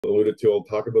alluded to, I'll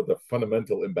talk about the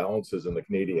fundamental imbalances in the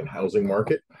Canadian housing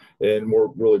market, and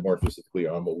more specifically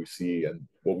on what we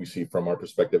see from our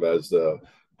perspective as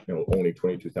owning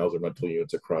 22,000 rental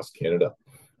units across Canada.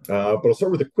 But I'll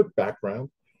start with a quick background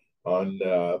on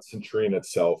Centurion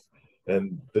itself.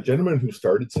 And the gentleman who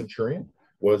started Centurion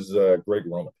was Greg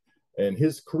Roman. And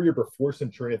his career before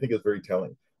Centurion, I think, is very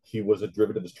telling. He was a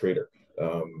derivatives trader,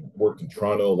 worked in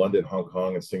Toronto, London, Hong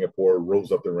Kong, and Singapore,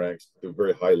 rose up the ranks to a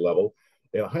very high level.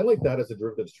 And I highlight that as a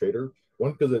derivatives trader,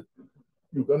 one, because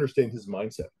you understand his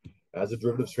mindset. As a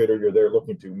derivatives trader, you're there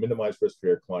looking to minimize risk for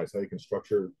your clients, how you can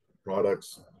structure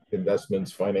products,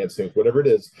 investments, financing, whatever it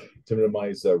is, to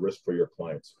minimize risk for your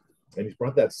clients. And he's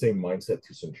brought that same mindset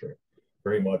to Centurion.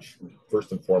 Very much,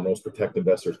 first and foremost, protect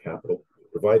investors' capital,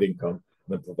 provide income,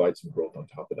 and then provide some growth on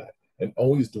top of that. And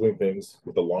always doing things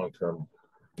with a long-term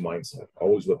mindset,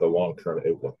 always with a long-term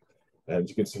outlook. And as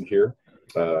you can see here,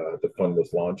 the fund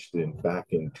was launched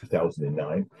back in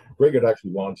 2009. Greg had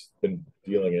actually Greg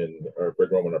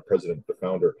Roman, our president, the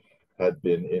founder, had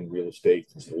been in real estate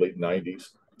since the late 90s.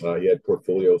 He had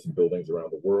portfolios and buildings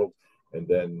around the world. And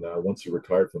then once he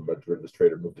retired from derivatives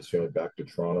trader, moved his family back to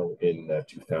Toronto in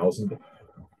 2000.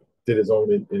 Did his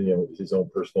own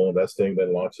personal investing,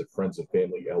 then launched a Friends and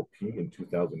Family LP in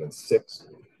 2006,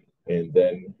 and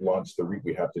then launched the REIT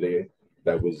we have today.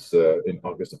 That was in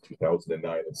August of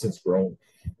 2009, and since grown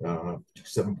to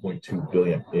 7.2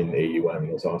 billion in AUM.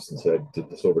 And as Austin said,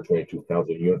 did this over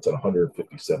 22,000 units on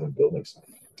 157 buildings,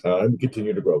 and we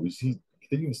continue to grow. We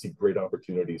continue to see great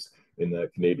opportunities in the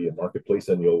Canadian marketplace,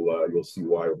 and you'll see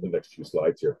why over the next few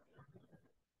slides here.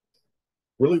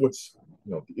 Really, what's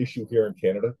the issue here in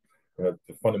Canada? The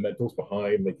fundamentals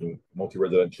behind making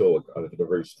multi-residential a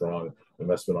very strong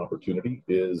investment opportunity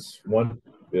is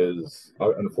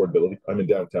unaffordability. I'm in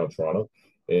downtown Toronto,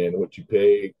 and what you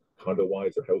pay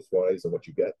condo-wise or house-wise and what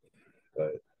you get,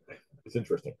 it's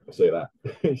interesting. I'll say that.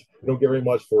 You don't get very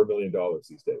much for $1 million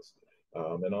these days.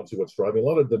 And obviously what's driving a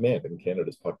lot of demand in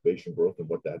Canada's population growth, and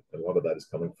a lot of that is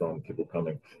coming from people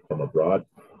coming from abroad.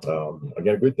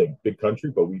 Again, a good thing, big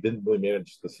country, but we didn't really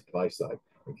manage the supply side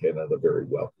in Canada very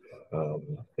well.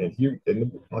 And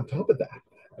on top of that,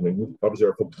 I mean, obviously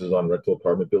our focus is on rental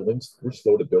apartment buildings. We're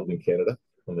slow to build in Canada.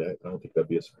 I don't think that'd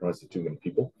be a surprise to too many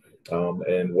people.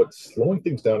 And what's slowing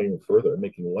things down even further and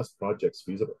making less projects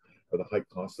feasible are the high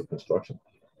costs of construction.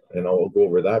 And I'll go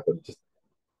over that, but just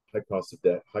high cost of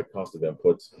debt, high cost of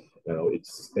inputs,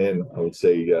 and I would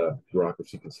say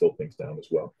bureaucracy can slow things down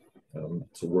as well.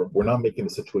 So we're not making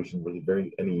the situation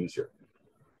really any easier.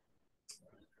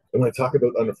 And when I talk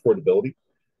about unaffordability,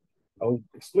 I'll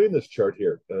explain this chart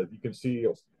here. You can see,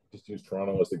 I'll just use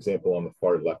Toronto as an example on the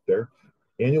far left there.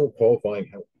 Annual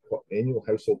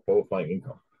household qualifying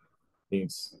income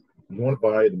means you want to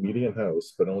buy the median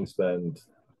house, but only spend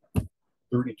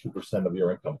 32% of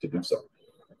your income to do so.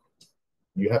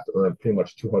 You have to earn pretty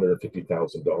much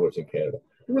 $250,000 in Canada.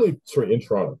 In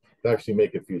Toronto, to actually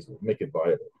make it feasible, make it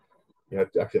viable. You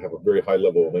have to actually have a very high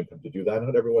level of income to do that.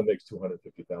 Not everyone makes $250,000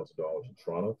 in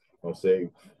Toronto. I'll say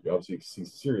you obviously see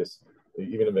serious,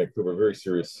 even in Vancouver, very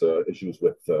serious issues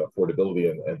with affordability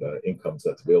and incomes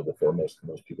that's available for most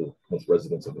people, most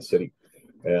residents of the city.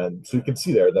 And so you can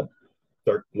see there that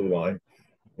dark blue line.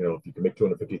 If you can make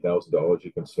 $250,000,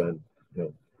 you can spend,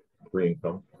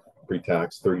 pre-income,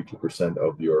 pre-tax, 32%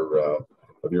 of your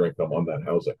income on that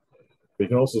housing. But you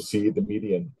can also see the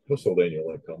median household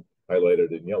annual income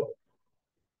highlighted in yellow.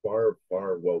 Far,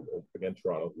 again,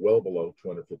 Toronto, well below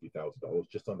 $250,000,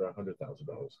 just under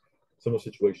 $100,000. Similar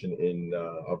situation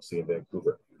obviously in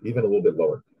Vancouver, even a little bit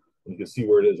lower. And you can see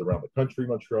where it is around the country.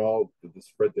 Montreal, the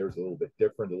spread there is a little bit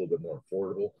different, a little bit more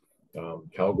affordable.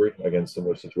 Calgary, again,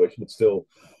 similar situation, but still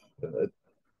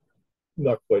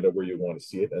not quite where you want to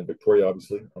see it. And Victoria,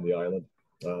 obviously, on the island,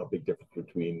 big difference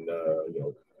between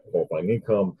qualifying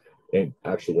income and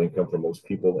actual income for most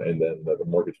people, and then the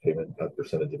mortgage payment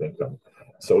percentage of income.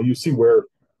 So you see where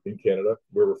in Canada,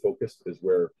 where we're focused is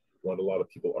where a lot of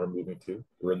people are moving to.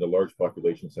 We're in the large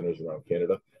population centers around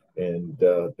Canada, and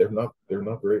they're not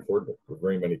very affordable for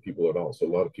very many people at all. So a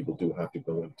lot of people do have to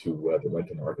go into the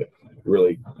rental market.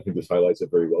 Really, I think this highlights it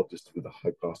very well, just to the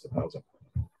high cost of housing.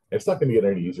 And it's not going to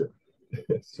get any easier.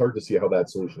 It's hard to see how that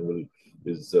solution really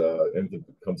is, anything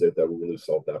that comes out that will really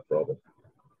solve that problem.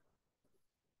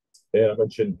 And I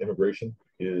mentioned immigration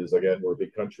is, again, we're a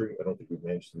big country. I don't think we've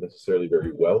managed necessarily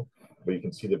very well, but you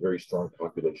can see the very strong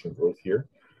population growth here.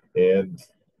 And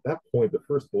that point, the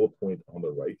first bullet point on the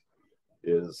right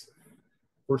is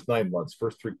first 9 months,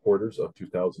 first 3 quarters of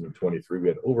 2023, we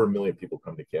had over 1 million people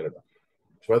come to Canada.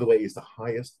 Which, by the way, is the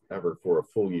highest ever for a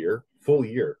full year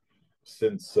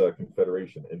since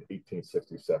Confederation in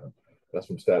 1867. That's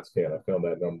from StatsCan. I found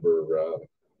that number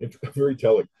very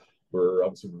telling. We're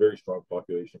obviously very strong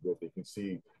population growth. You can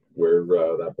see where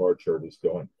that bar chart is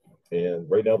going. And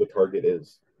right now the target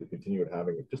is to continue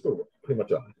having just over pretty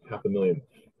much 500,000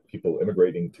 people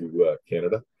immigrating to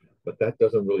Canada. But that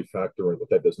doesn't really factor in, what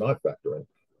that does not factor in,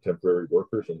 temporary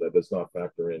workers, and that does not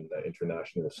factor in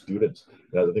international students.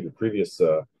 And as I think the previous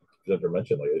presenter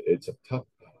mentioned, like, it's a tough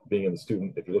being in the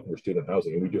student, if you're looking for student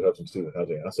housing, and we do have some student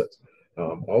housing assets.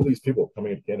 All these people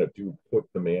coming into Canada do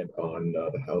put demand on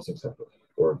the housing sector,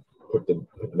 or put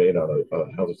demand on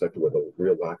a housing sector with a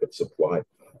real lack of supply.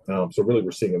 So really,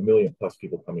 we're seeing 1 million plus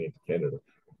people coming into Canada.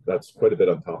 That's quite a bit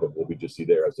on top of what we just see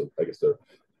there, as I guess the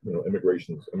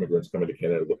immigrants coming to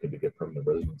Canada looking to get permanent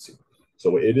residency.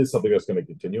 So it is something that's going to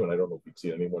continue, and I don't know if we've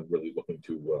seen anyone really looking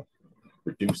to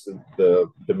reduce the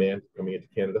demand coming into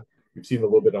Canada. We've seen a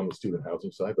little bit on the student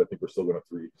housing side, but I think we're still going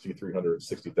to see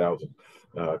 360,000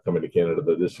 coming to Canada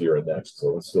this year and next.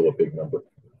 So that's still a big number.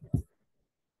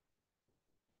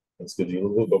 This gives you a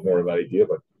little bit more of an idea,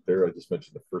 but there, I just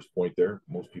mentioned the first point there.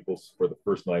 Most people for the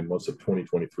first 9 months of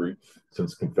 2023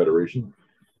 since Confederation.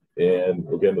 And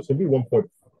again, there's going to be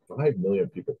 1.5 million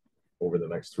people over the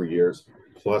next 3 years,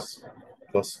 plus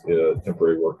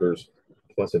temporary workers,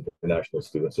 plus international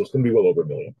students. So it's going to be well over 1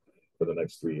 million for the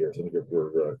next 3 years. I think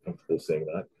we're comfortable saying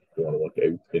that. If you want to look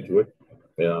into it,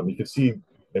 you can see,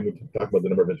 and we can talk about the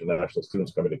number of international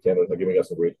students coming to Canada, giving us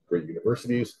some great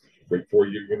universities, great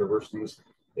 4-year universities,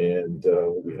 and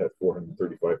we had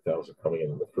 435,000 coming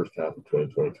in the first half of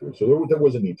 2023. So there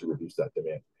was a need to reduce that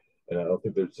demand. And I don't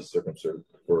think there's a circumstance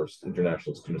for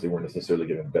international students. They weren't necessarily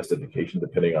getting the best education,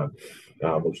 depending on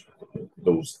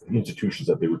those institutions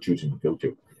that they were choosing to go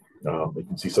to. You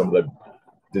can see some of them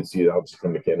did see it obviously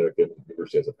come to Canada, get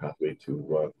university as a pathway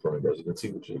to permanent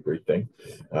residency, which is a great thing.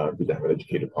 Good to have an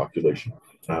educated population.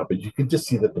 But you can just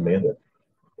see the demand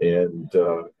there. And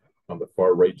on the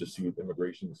far right, just see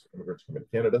immigrants coming to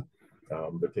Canada.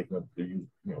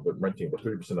 They're renting, but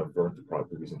 30% of rented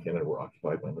properties in Canada were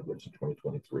occupied by immigrants in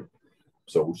 2023.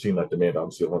 So we've seen that demand.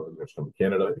 Obviously, a lot of immigrants come to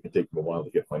Canada. It can take them a while to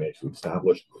get financially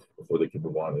established before they can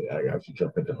move on and actually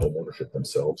jump into home ownership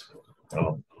themselves.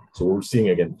 So we're seeing,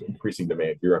 again, increasing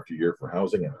demand year after year for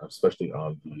housing, and especially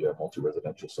on the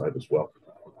multi-residential side as well.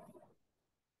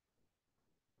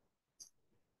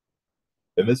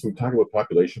 And this, we talk about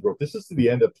population growth. This is to the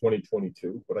end of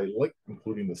 2022, but I like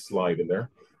including the slide in there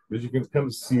because you can kind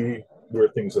of see where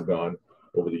things have gone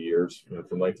over the years,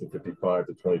 from 1955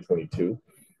 to 2022,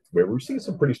 where we're seeing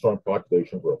some pretty strong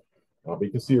population growth. But you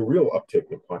can see a real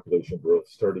uptick in population growth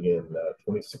starting in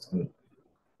 2016,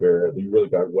 where they really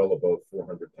got well above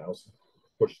 400,000,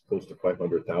 pushed close to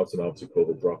 500,000. Obviously,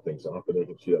 COVID dropped things off, and you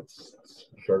can see that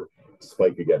sharp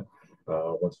spike again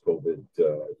once COVID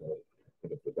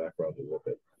kind of the background a little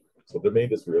bit. So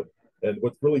demand is real. And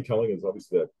what's really telling is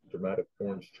obviously that dramatic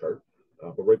orange chart,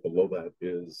 but right below that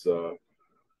is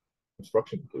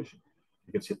construction completion.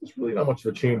 You can see there's really not much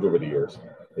of a change over the years.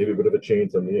 Maybe a bit of a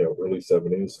change in the early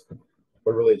 70s,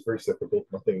 but really it's very cyclical.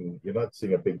 You're not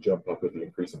seeing a big jump up with the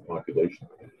increase in population.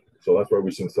 So that's why we're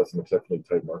seeing such an exceptionally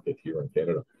tight market here in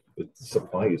Canada. The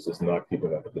supply is just not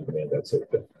keeping up with the demand that's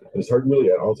out there. And it's hard, really,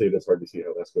 I'll say it's hard to see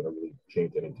how that's going to really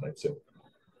change anytime soon.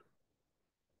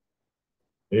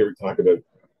 Here we talk about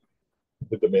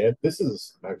the demand. This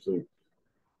is actually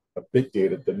a bit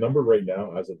dated. The number right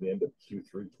now, as of the end of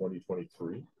Q3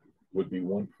 2023, would be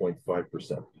 1.5%.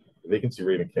 The vacancy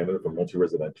rate in Canada for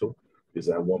multi-residential is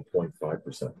at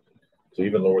 1.5%. So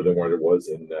even lower than where it was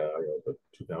in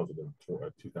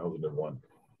 2001.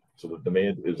 So the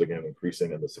demand is again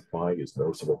increasing and the supply is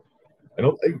noticeable.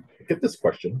 I get this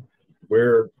question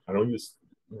where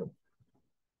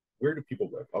where do people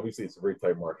live? Obviously, it's a very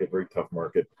tight market, very tough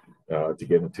market to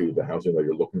get into the housing that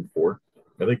you're looking for.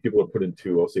 I think people are put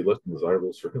into, I'll say, less than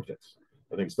desirable circumstances.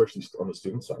 I think especially on the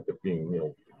student side, that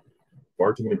being,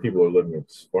 far too many people are living in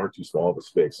far too small of a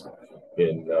space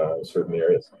in certain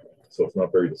areas. So it's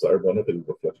not very desirable. I don't think it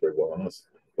reflects very well on us.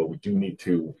 But we do need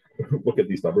to look at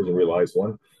these numbers and realize,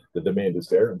 one, the demand is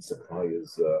there and supply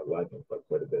is lagging by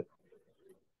quite a bit.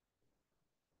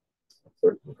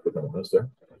 Sorry, click on this there.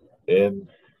 And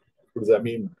what does that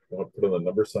mean? I'll put on the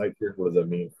number side here. What does that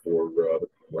mean for the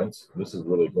rents? This is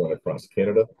really going across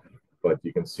Canada, but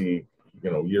you can see,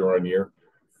 year on year,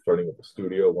 starting with the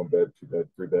studio, 1 bed, 2 bed,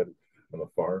 3 bed on the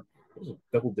far. Those are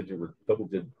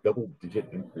double-digit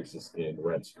increases in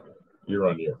rents year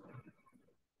on year.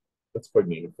 That's quite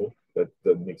meaningful. That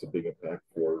makes a big impact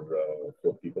for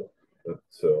people. That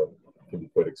can be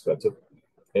quite expensive.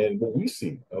 And what we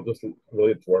see, I'll just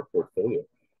relate it to our portfolio,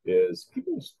 is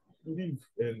people leave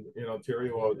in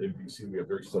Ontario and BC. We have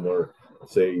very similar,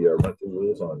 say, rental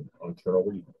rules on on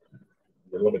turnover.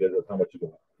 You're limited with how much you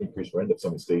can increase rent if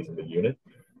someone stays in the unit.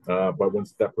 But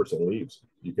once that person leaves,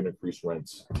 you can increase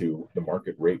rents to the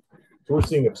market rate. So we're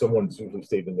seeing if someone's usually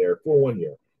stayed in there for 1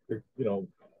 year,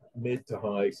 mid to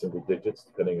high single digits,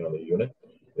 depending on the unit.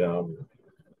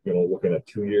 Looking at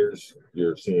 2 years,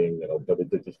 you're seeing double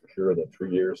digits for sure. Then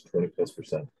 3 years,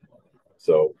 20+%.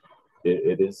 So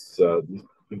it is these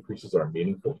increases are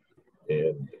meaningful,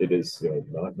 and it is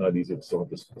not easy to solve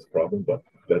this problem, but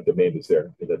that demand is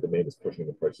there, and that demand is pushing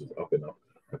the prices up and up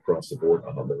across the board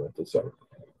on the rental side.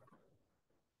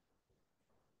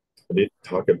 They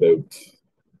talk about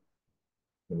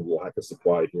lack of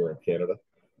supply here in Canada,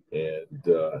 and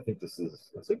I think this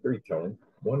is very telling.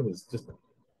 One is just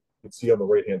you can see on the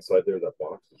right hand side there that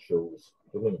box that shows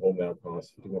building a home now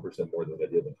costs 51% more than they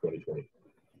did in 2020.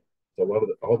 So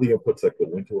all the inputs that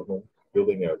go into a home,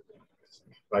 building a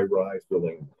high rise,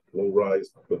 building low rise,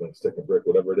 building stick and brick,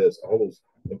 whatever it is, all those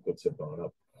inputs have gone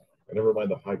up. And never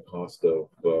mind the high cost of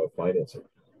financing.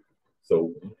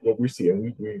 So what we see,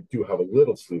 and we do have a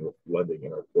little sleeve of lending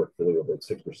in our portfolio, about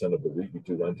 6% of the REIT we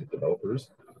do lend to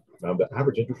developers. The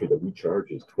average interest rate that we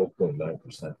charge is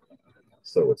 12.9%.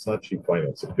 So it's not cheap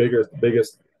finance. The biggest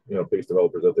biggest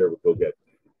developers out there would go get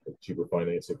cheaper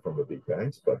financing from the big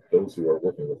banks, but those who are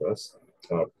working with us,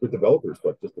 good developers,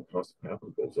 but just the cost of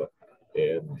capital goes up.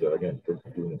 And again, we're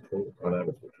doing on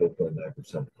average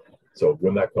 12.9%. So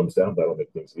when that comes down, that'll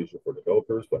make things easier for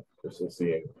developers, but we're still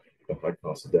seeing the high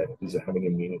cost of debt is having a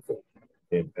meaningful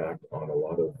impact on a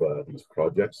lot of these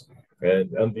projects.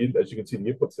 And as you can see,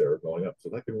 the inputs there are going up. So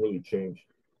that can really change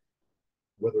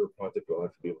whether a project will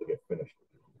actually be able to get finished.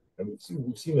 And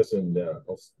we've seen this in,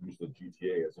 I'll use the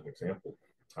GTA as an example.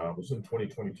 It was in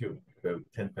 2022, about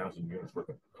 10,000 units worth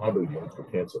of condo units were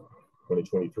canceled.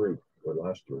 2023, or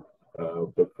last year,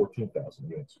 about 14,000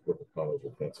 units worth of condos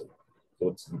were canceled.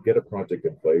 So you get a project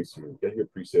in place, you get your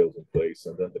pre-sales in place,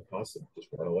 and then the costs just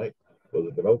run away. So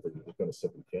the developer is just going to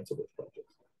simply cancel those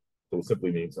projects. So it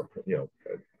simply means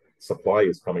supply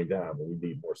is coming down, and we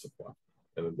need more supply.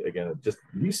 And again,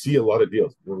 we see a lot of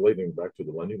deals. We're relating back to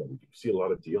the lending that we see a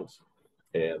lot of deals,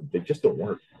 and they just don't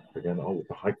work. Again, all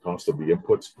the high cost of the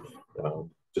inputs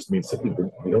just means simply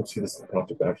we don't see this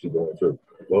project actually going through.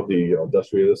 Well, the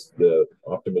industrialists, the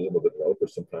optimism of the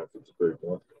developers sometimes is very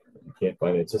blunt. You can't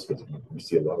finance this because we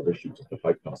see a lot of issues with the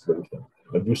high cost of everything.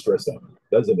 And do stress that.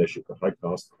 That's an issue. The high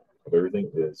cost of everything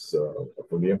is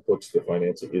from the inputs to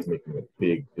financing is making a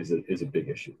big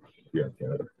issue here in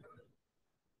Canada.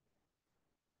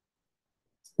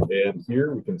 And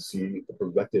here we can see the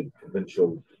projected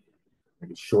provincial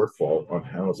shortfall on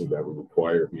housing that we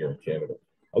require here in Canada.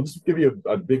 I'll just give you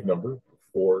a big number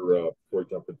before I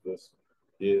jump into this.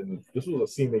 This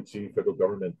was a CMHC federal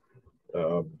government.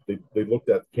 They looked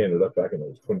at Canada back in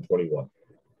 2021.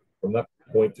 From that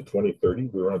point to 2030,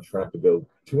 we were on track to build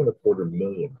 2.25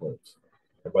 million homes.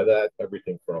 And by that,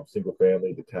 everything from single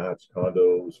family, detached,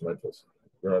 condos, rentals.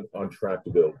 We're on track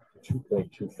to build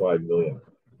 2.25 million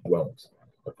dwellings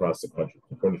across the country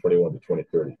from 2021 to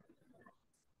 2030.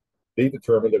 They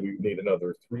determined that we need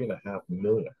another 3.5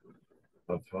 million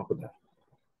on top of that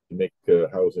to make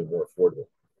housing more affordable.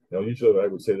 Now, usually I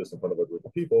would say this in front of a group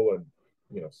of people, and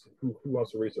who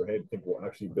wants to raise their hand and think we'll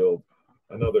actually build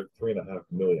another 3.5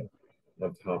 million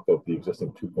on top of the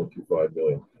existing 2.25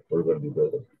 million we're going to be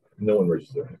building? No one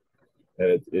raises their hand,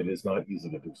 and it is not easy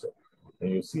to do so.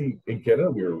 And you'll see in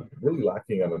Canada, we're really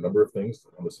lacking on a number of things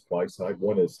on the supply side.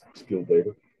 One is skilled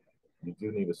labor. You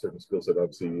do need a certain skill set,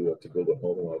 obviously, to build a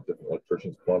home. A lot of different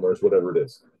electricians, plumbers, whatever it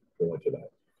is, go into that.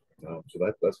 So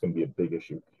that's going to be a big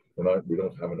issue. We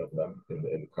don't have enough of them in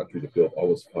the country to build all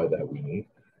the supply that we need.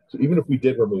 So even if we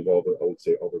did remove all the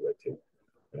red tape,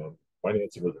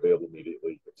 financing was available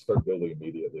immediately, start building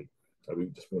immediately, we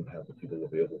just wouldn't have the people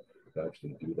available to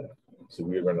actually do that. So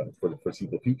we are going to, for the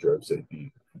foreseeable future, I would say,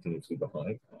 be continuously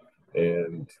behind.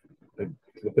 And I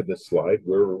look at this slide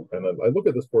I look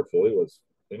at this portfolio as,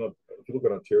 if you look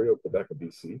at Ontario, Quebec, and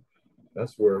BC,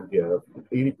 that's where we have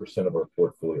 80% of our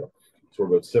portfolio. So we're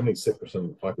about 76% of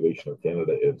the population of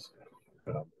Canada is.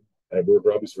 And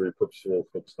we're obviously very purposeful,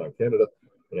 focused on Canada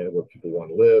and where people want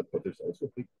to live, but there's also a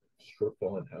big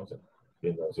shortfall in housing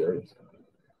in those areas.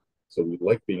 So we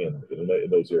like being in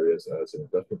those areas as an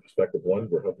investment perspective. One,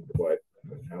 we're helping provide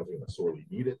housing that's sorely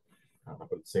needed, but at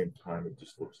the same time, it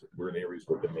just looks like we're in areas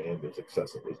where demand is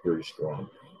excessive, is very strong.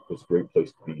 So it's a great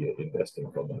place to be investing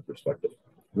from that perspective.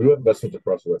 We do have investments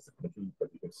across the rest of the country, but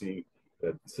you can see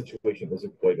that the situation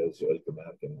isn't quite as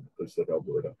dramatic in places like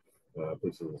Alberta,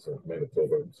 places like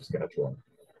Manitoba and Saskatchewan.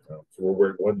 So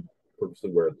we're one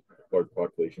purposely where the large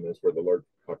population is, where the large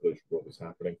population growth is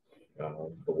happening,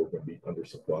 but we're going to be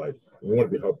undersupplied. We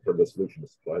want to be part of the solution to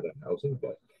supply that housing,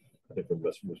 but I think from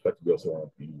investment perspective, we also want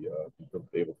to be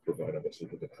able to provide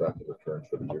investors with attractive returns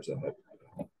for the years ahead.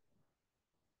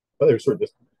 But there's sort of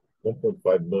just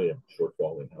 1.5 million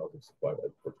shortfall in housing supply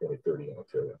for 2030 in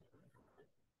Ontario.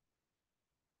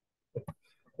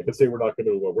 I could say we're not going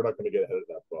to get ahead of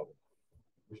that problem.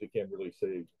 Usually can't really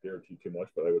say guarantee too much,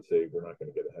 but I would say we're not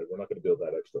going to get ahead. We're not going to build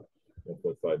that extra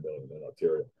 1.5 million in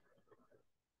Ontario.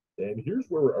 And here's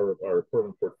where our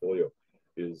apartment portfolio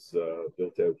is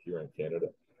built out here in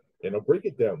Canada. And I'll break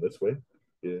it down this way.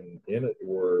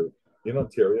 We're in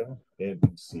Ontario and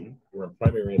BC. We're in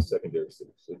primary and secondary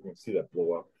cities. So you can see that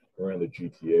blow up around the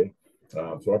GTA.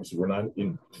 So obviously we're not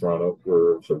in Toronto.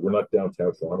 We're not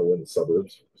downtown Toronto. We're in the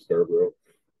suburbs, Scarborough,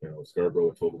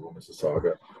 Toberville,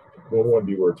 Mississauga. We want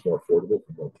to be where it's more affordable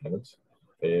for more tenants.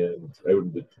 And I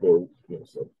would lower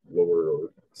or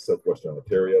southwestern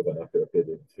Ontario, then up a bit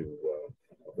into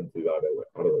the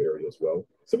Ottawa area as well.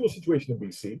 Similar situation in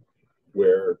BC,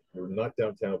 where we're not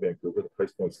downtown Vancouver. The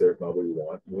price points there is not what we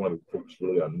want. We want to focus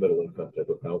really on middle income type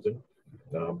of housing.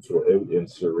 So we're out in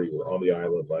Surrey. We're on the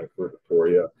island, Langford,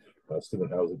 Victoria,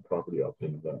 student housing property up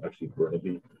in actually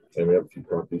Burnaby, and we have a few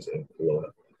properties in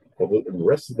Kelowna. Although in the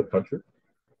rest of the country,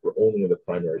 we're only in the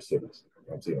primary cities.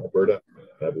 Obviously in Alberta,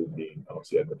 that would be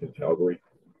obviously Edmonton, Calgary,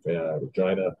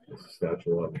 Regina,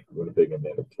 Saskatchewan, Winnipeg, and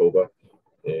Manitoba.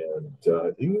 And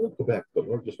even Quebec, the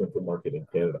largest rental market in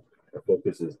Canada. Our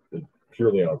focus is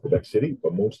purely on Quebec City,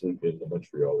 but mostly in the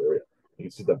Montreal area. You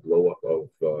can see that blow up of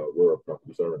where our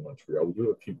properties are in Montreal. We do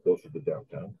have a few closer to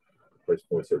downtown. Price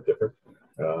points are different,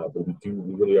 but we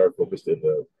really are focused in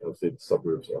the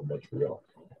suburbs of Montreal.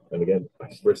 And again, I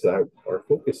stress that our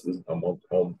focus is on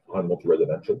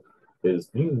multi-residential, is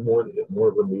being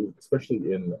more removed,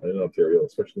 especially in Ontario,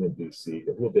 especially in BC,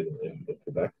 a little bit in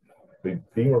Quebec,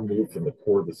 being removed from the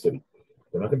core of the city.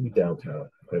 We're not going to be downtown.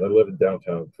 And I live in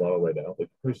downtown Toronto right now. Like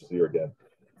the prices here again,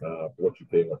 for what you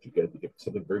pay and what you get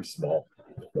something very small.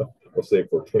 Let's say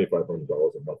for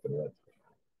 $2,500 a month in rent,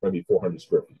 maybe 400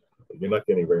 square feet. You're not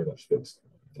getting very much space,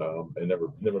 and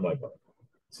never mind money.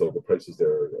 So the prices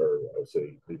there are, I would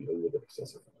say, maybe a little bit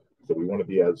excessive. So we want to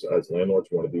be, as landlords,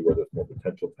 we want to be where there's more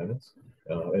potential tenants,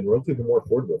 and relatively more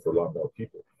affordable for a lot more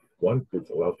people. One, it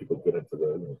allows people to get into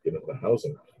the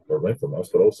housing or rent from us,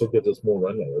 but also gives us more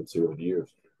runway, let's say, over the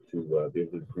years to be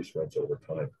able to increase rents over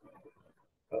time.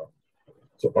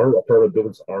 So our apartment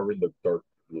buildings are in the dark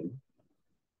blue.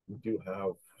 We do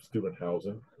have student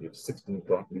housing. We have 16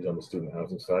 properties on the student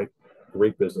housing side.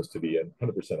 Great business to be in,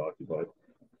 100% occupied.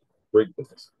 Great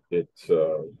business. It's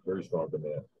very strong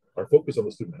demand. Our focus on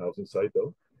the student housing side,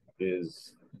 though,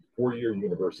 is four-year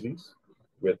universities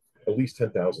with at least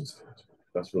 10,000 students.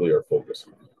 That's really our focus.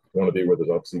 We want to be where there's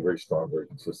obviously very strong, very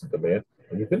consistent demand.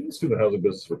 And we've been in the student housing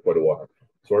business for quite a while.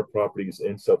 So our properties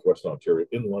in southwestern Ontario,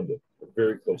 in London, are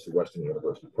very close to Western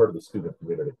University, part of the student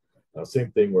community.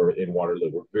 Same thing, we're in Waterloo.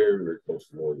 We're very, very close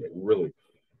to Laurier. We're really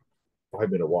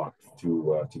 5-minute walk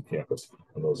to campus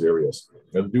in those areas.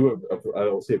 And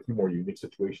I'll say a few more unique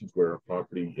situations where our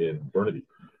property in Burnaby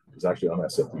is actually on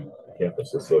SFU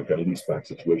campus. It's like a lease back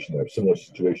situation there. Similar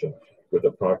situation with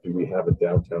a property we have in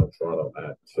downtown Toronto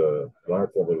at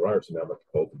formerly Ryerson, now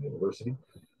Metropolitan University.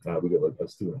 We got a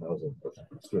student housing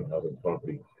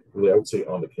property, really I would say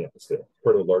on the campus there.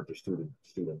 Part of a larger student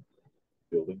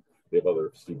building. They have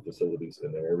other student facilities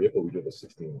in their area, but we do have a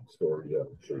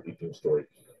 18-story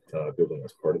building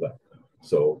as part of that.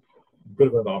 So a bit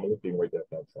of an anomaly being right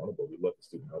downtown Toronto, but we love the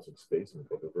student housing space, and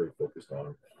we're very focused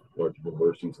on large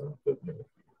universities and the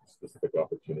specific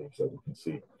opportunities that we can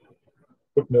see.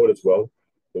 Quick note as well,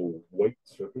 the white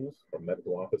circles are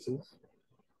medical offices.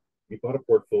 We bought a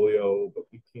portfolio about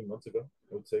 18 months ago,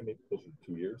 I would say, maybe closer to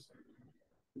 2 years.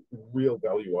 Real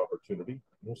value opportunity.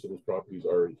 Most of those properties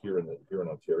are here in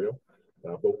Ontario,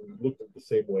 but we looked at the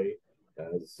same way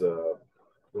as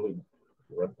really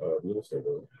real estate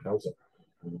or housing.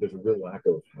 There's a real lack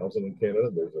of housing in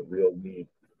Canada. There's a real need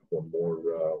for more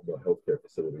healthcare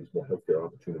facilities, more healthcare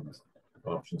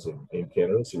options in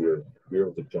Canada. So we're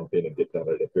able to jump in and get that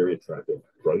at a very attractive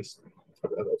price.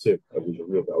 I'd say it was a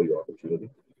real value opportunity.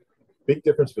 Big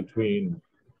difference between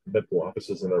medical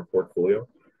offices in our portfolio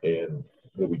and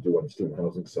what we do on the student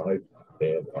housing side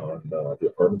and on the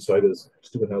apartment side is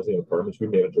student housing and apartments we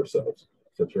manage ourselves.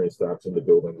 Centurion staff's in the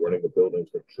building, running the buildings,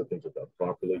 making sure things are done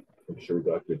properly, making sure we've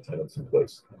got good tenants in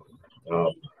place.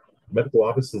 Medical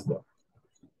offices, no.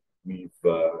 We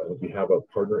have a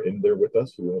partner in there with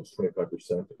us who owns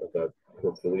 25% of that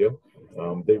portfolio.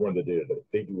 They run the day-to-day.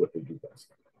 They do what they do best.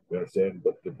 We understand,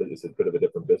 but it's a bit of a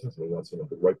different business, and we want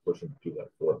the right person to do that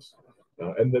for us.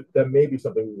 And that may be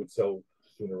something we would sell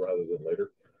sooner rather than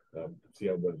later. See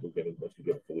how when we're getting once we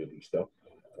get it fully leased up.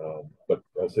 But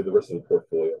I'll say the rest of the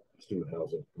portfolio, student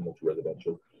housing,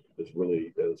 multi-residential, is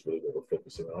really what we're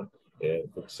focusing on and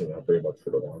focusing on very much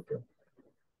for the long term.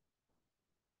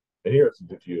 And here I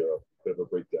give you a bit of a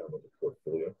breakdown of the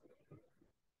portfolio.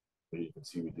 You can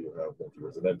see we do have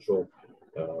multi-residential,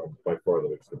 by far the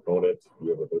biggest component. We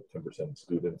have about 10%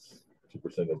 students,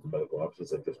 2% of the medical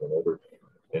offices I just went over,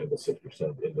 and about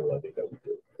 6% in the lending that we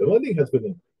do. The lending has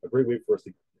been a great way for us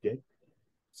to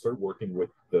start working with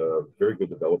very good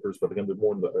developers, but again, they're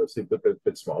more, say, a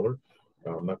bit smaller.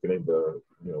 Not getting the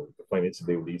the financing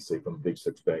they would need, say, from the big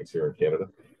six banks here in Canada.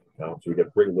 So we get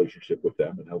a great relationship with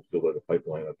them and help build out a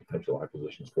pipeline of potential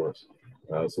acquisitions for us.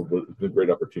 So it's a great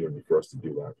opportunity for us to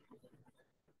do that.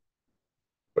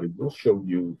 But it will show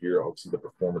you here, obviously, the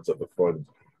performance of the fund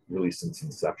really since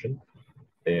inception.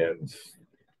 And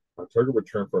our target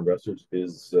return for investors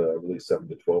is really 7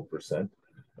 to 12%.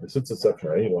 And since inception,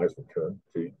 our annualized return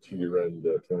to year-end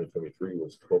 2023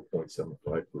 was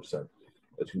 12.75%.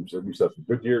 We've had some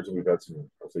good years, and we've had some,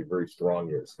 I'll say, very strong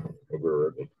years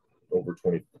over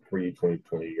 23,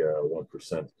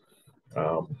 21%.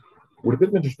 What a bit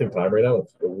of an interesting time right now.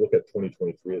 Let's go look at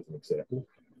 2023 as an example.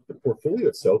 The portfolio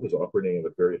itself is operating at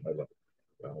a very high level.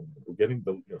 We're getting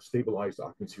the stabilized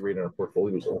occupancy rate in our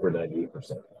portfolio is over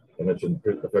 98%. I mentioned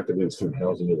effectively the student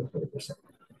housing is 100%.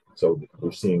 So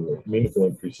we're seeing meaningful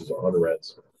increases on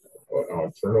rents,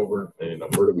 on turnover, and in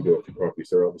Alberta we do have 2 properties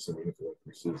there, obviously meaningful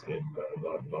increases in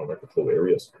non-rent-controlled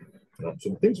areas. So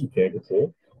the things we can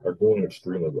control are going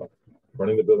extremely well.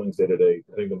 Running the buildings day to day,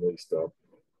 getting them leased up.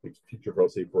 The future, I'll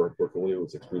say, for our portfolio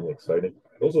is extremely exciting.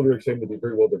 Also very exciting to be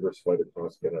very well diversified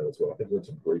across Canada as well. I think we're in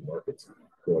some great markets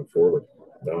going forward.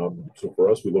 So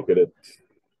for us, we look at it,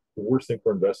 the worst thing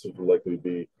for investors would likely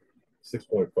be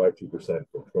 6.52%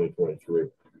 for 2023.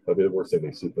 That'll be the worst thing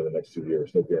they see for the next 2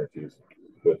 years. No guarantees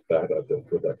with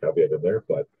that caveat in there.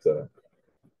 But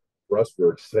for us,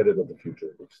 we're excited of the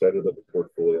future. We're excited of the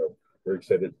portfolio. We're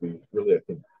excited to be really, I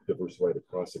think, diversified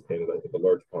across Canada. I think the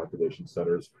large population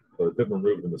centers are a bit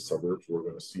removed in the suburbs. We're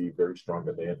going to see very strong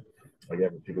demand.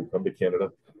 Again, when people come to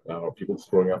Canada, people just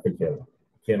growing up in Canada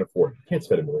can't afford, can't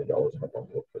spend $1 million on a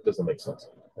bungalow. It doesn't make sense,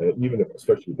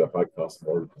 especially with the high cost of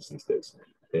mortgages these days.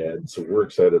 And so we're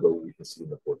excited about what we can see in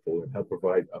the portfolio and help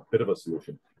provide a bit of a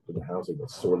solution for the housing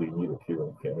that's sorely needed here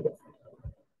in Canada.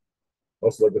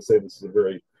 Also, like I say, this is a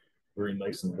very, very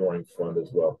nice and boring fund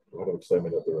as well. A lot of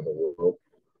excitement out there in the world.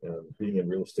 And being in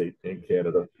real estate in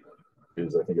Canada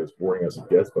is, I think, as boring as it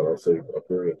gets, but I'll say a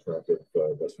very attractive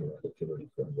investment opportunity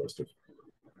for investors.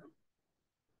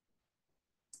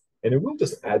 And it will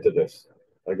just add to this.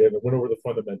 Again, I went over the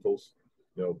fundamentals.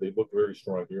 They look very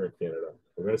strong here in Canada.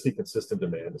 We're going to see consistent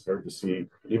demand. It's hard to see,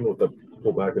 even with the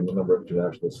pullback in the number of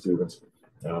international students,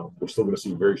 we're still going to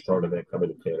see very strong demand coming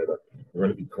to Canada. We're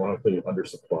going to be chronically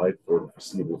undersupplied for the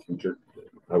foreseeable future,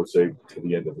 I would say, to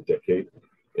the end of the decade.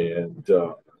 And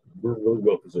we're really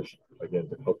well positioned, again,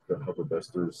 to help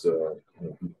investors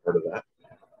be part of that.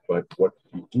 But what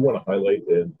we do want to highlight,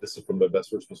 and this is from the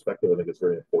investor's perspective, I think it's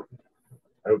very important.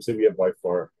 I would say we have by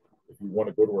far, if you want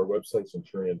to go to our website,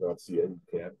 Centurion.ca, you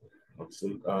can,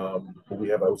 obviously. But we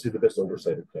have, I would say, the best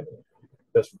oversight in Canada,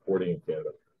 best reporting in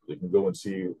Canada. You can go and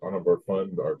see on our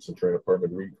fund, our Centurion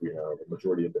Apartment REIT. We have a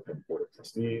majority independent board of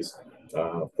trustees,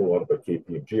 full audit by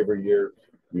KPMG every year.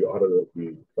 We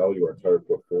value our entire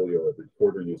portfolio every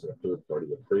quarter using a third-party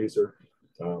appraiser.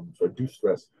 So I do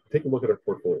stress, take a look at our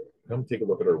portfolio. Come take a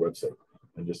look at our website,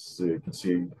 and just so you can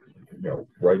see,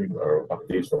 writing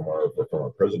updates from our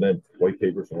president, white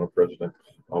papers from our president,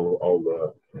 all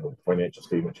the financial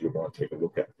statements you would want to take a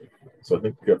look at. So I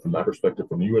think from that perspective,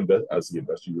 from you as the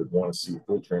investor, you would want to see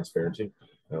full transparency.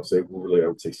 And I'll say really, I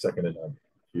would say second to none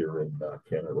here in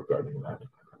Canada regarding that.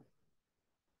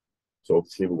 So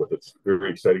let's see with it's very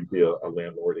exciting to be a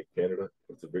landlord in Canada.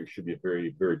 Should be a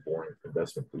very, very boring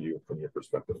investment for you from your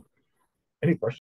perspective. Any questions?